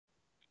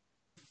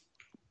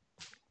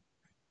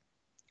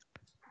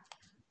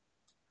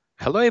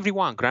Hello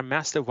everyone,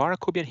 Grandmaster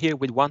Varakobian here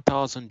with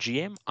 1000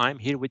 GM. I'm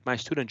here with my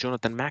student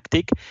Jonathan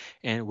MACTIG,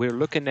 and we're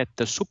looking at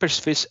the Super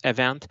Swiss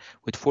event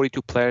with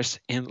 42 players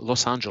in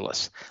Los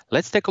Angeles.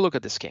 Let's take a look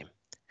at this game.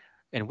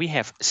 And we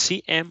have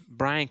CM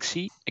Brian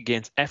XIE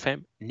against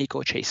FM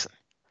Nico Chasin.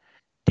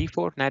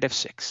 D4, knight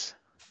f6,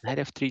 knight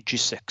f3,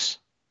 g6,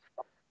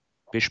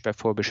 bishop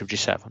f4, bishop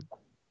g7,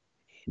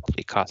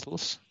 3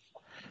 castles,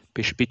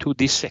 bishop b2,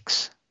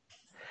 d6.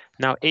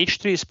 Now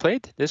h3 is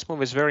played. This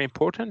move is very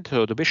important,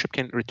 so the bishop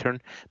can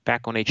return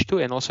back on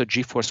h2, and also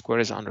g4 square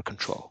is under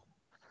control.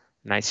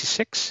 Knight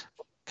c6,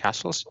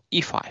 castles,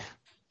 e5.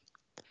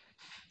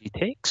 He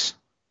takes,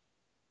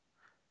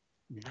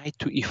 knight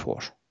to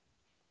e4.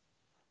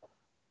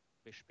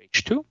 Bishop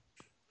h2.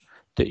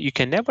 You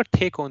can never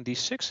take on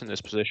d6 in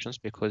these positions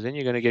because then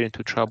you're going to get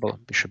into trouble.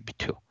 Bishop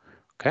b2.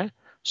 Okay,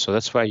 so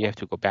that's why you have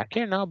to go back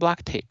here. Now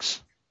black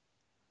takes.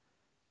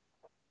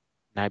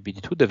 Knight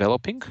b2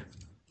 developing.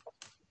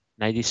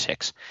 Knight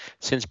d6.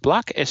 Since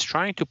black is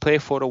trying to play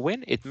for a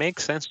win, it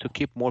makes sense to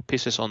keep more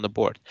pieces on the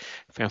board.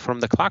 From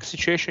the clock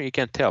situation, you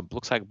can tell.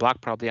 Looks like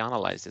black probably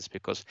analyzed this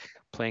because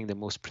playing the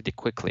moves pretty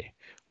quickly.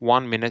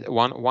 1 minute,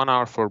 one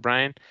hour for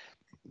Brian,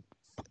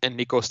 and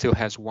Nico still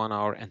has 1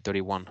 hour and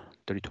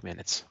 32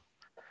 minutes.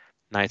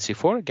 Knight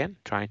c4 again,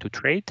 trying to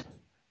trade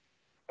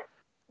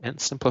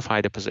and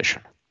simplify the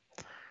position.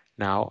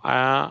 Now,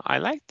 I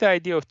like the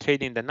idea of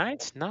trading the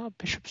knights. Now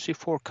bishop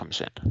c4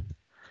 comes in.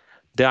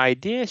 The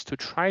idea is to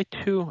try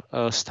to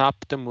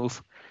stop the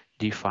move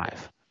d5.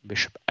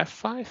 Bishop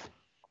f5,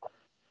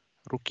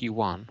 rook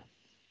e1,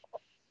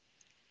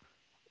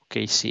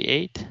 okay,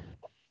 c8,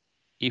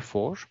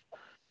 e4,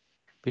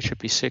 bishop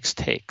e6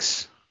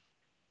 takes.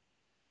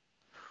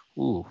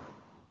 Ooh.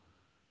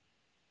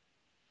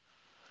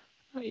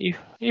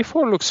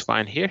 E4 looks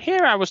fine here.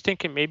 Here I was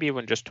thinking maybe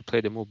even just to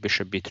play the move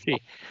bishop b3.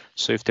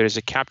 So if there is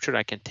a capture,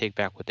 I can take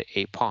back with the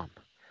a pawn.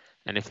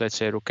 And if let's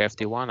say rook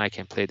fd1, I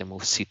can play the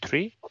move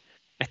c3.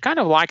 I kind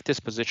of like this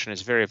position.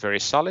 It's very, very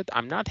solid.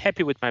 I'm not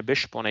happy with my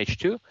bishop on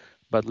h2,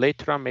 but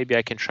later on maybe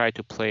I can try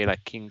to play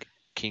like king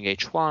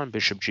h1,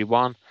 bishop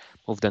g1,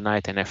 move the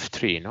knight and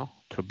f3, you know,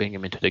 to bring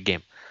him into the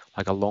game,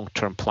 like a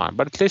long-term plan.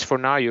 But at least for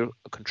now, you're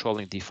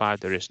controlling d5.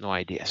 There is no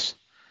ideas.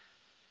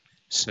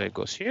 So it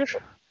goes here,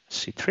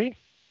 c3.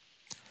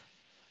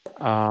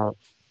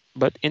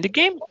 But in the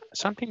game,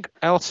 something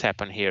else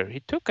happened here.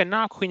 He took, and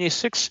now queen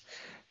e6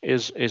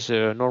 is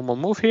a normal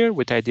move here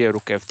with idea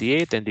rook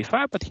fd8 and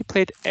d5, but he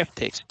played f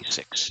takes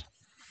e6.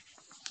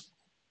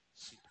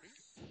 c3,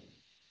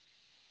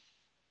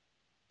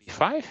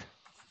 b5,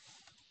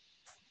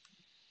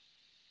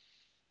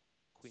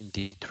 queen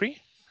d3.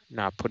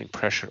 Now putting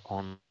pressure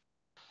on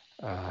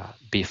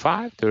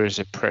b5. There is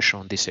a pressure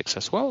on d6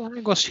 as well, and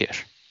it goes here.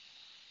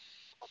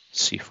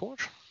 c4.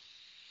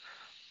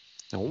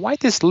 Now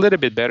white is a little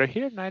bit better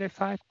here. Knight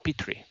f5,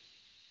 b3.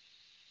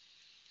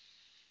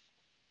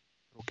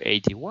 Rook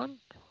a1,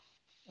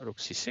 rook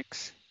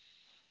c6,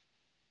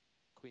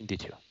 queen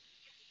d2.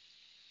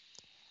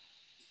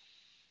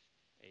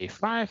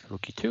 a5,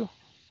 rook e2.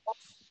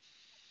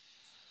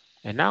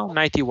 And now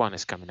knight e1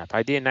 is coming up.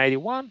 Idea knight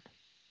e1,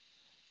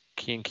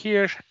 king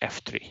here,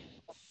 f3.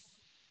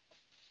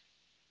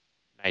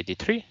 Knight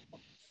d3,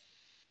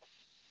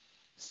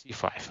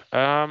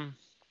 c5.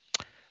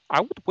 I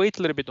would wait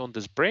a little bit on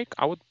this break.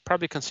 I would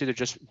probably consider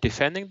just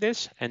defending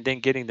this and then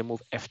getting the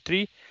move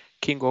f3,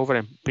 king over,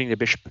 and bring the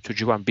bishop to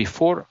g1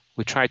 before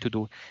we try to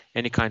do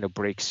any kind of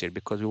breaks here,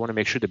 because we want to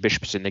make sure the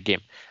bishop is in the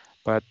game.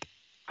 But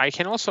I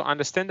can also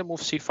understand the move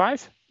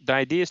c5. The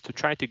idea is to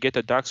try to get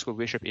a dark square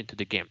bishop into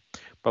the game.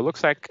 But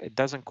looks like it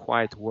doesn't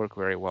quite work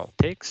very well.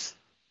 Takes.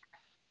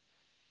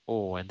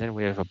 Oh, and then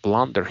we have a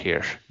blunder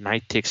here.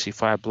 Knight takes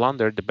c5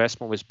 blunder. The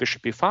best move is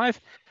bishop e5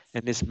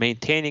 and is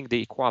maintaining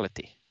the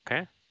equality.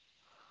 Okay.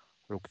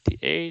 Rook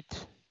d8,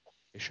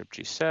 bishop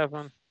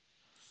g7,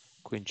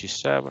 queen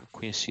g7,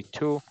 queen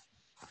c2.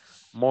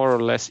 More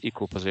or less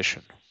equal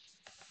position.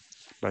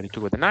 But he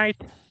took with the knight.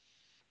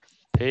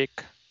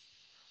 Take.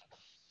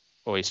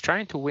 Oh, he's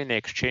trying to win the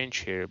exchange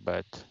here,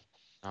 but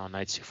now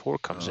knight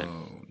c4 comes in.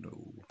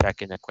 No.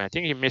 Back in the queen. I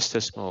think he missed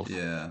this move.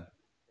 Yeah.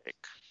 Take.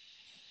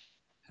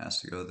 Has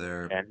to go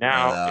there. And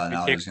now,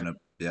 now he's gonna,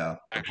 the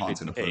pawn's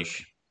gonna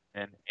push.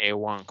 And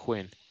a1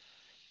 queen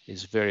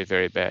is very,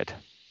 very bad.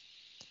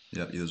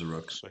 Yep, use a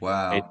rook. So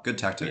wow, good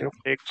tactic.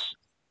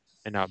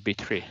 And now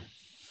b3,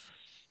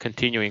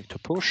 continuing to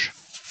push.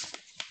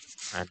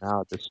 And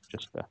now this is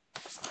just a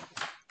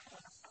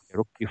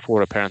rook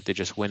b4, apparently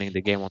just winning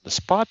the game on the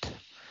spot,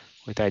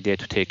 with the idea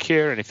to take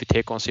here. And if you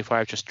take on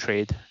c5, just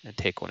trade and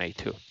take on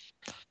a2.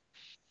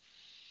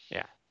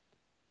 Yeah,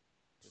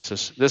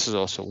 this is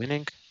also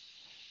winning.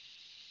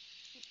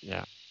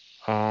 Yeah.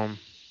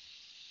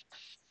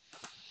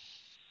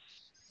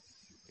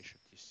 Bishop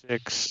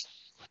d6.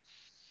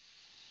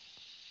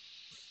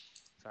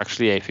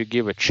 Actually, if you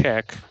give a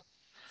check,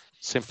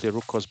 simply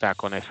rook goes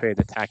back on f8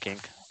 attacking.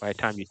 By the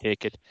time you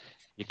take it,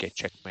 you get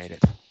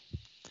checkmated.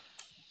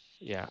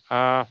 Yeah.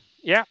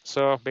 Yeah.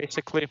 So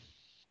basically,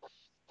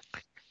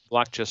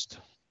 black just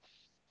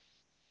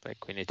Play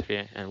queen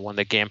e3 and won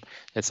the game.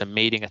 That's a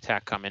mating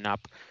attack coming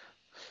up.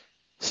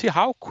 See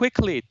how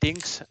quickly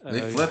things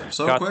They flip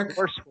so got quick.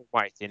 worse for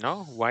white, you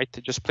know? White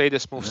just played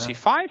this move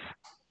c5.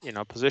 You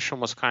know, position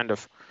was kind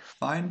of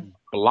fine,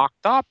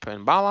 blocked up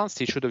and balanced.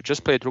 He should have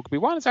just played rook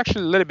b1. It's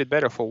actually a little bit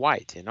better for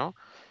white, you know?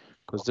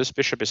 Because this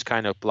bishop is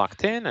kind of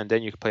blocked in, and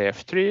then you play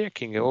f3,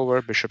 king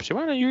over, bishop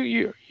c1, and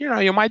you know,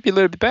 you might be a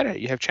little bit better.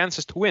 You have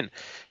chances to win.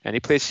 And he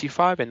plays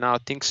c5, and now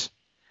things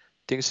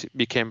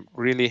became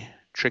really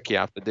tricky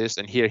after this.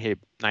 And here,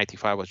 knight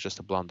e5 was just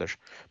a blunder.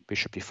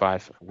 Bishop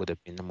e5 would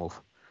have been the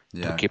move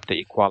to keep the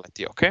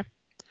equality. Okay,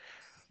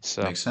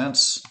 so makes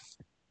sense.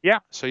 Yeah,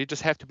 so you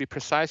just have to be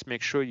precise.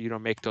 Make sure you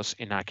don't make those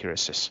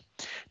inaccuracies.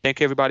 Thank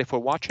you everybody for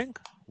watching.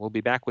 We'll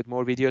be back with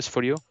more videos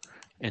for you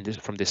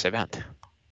from this event.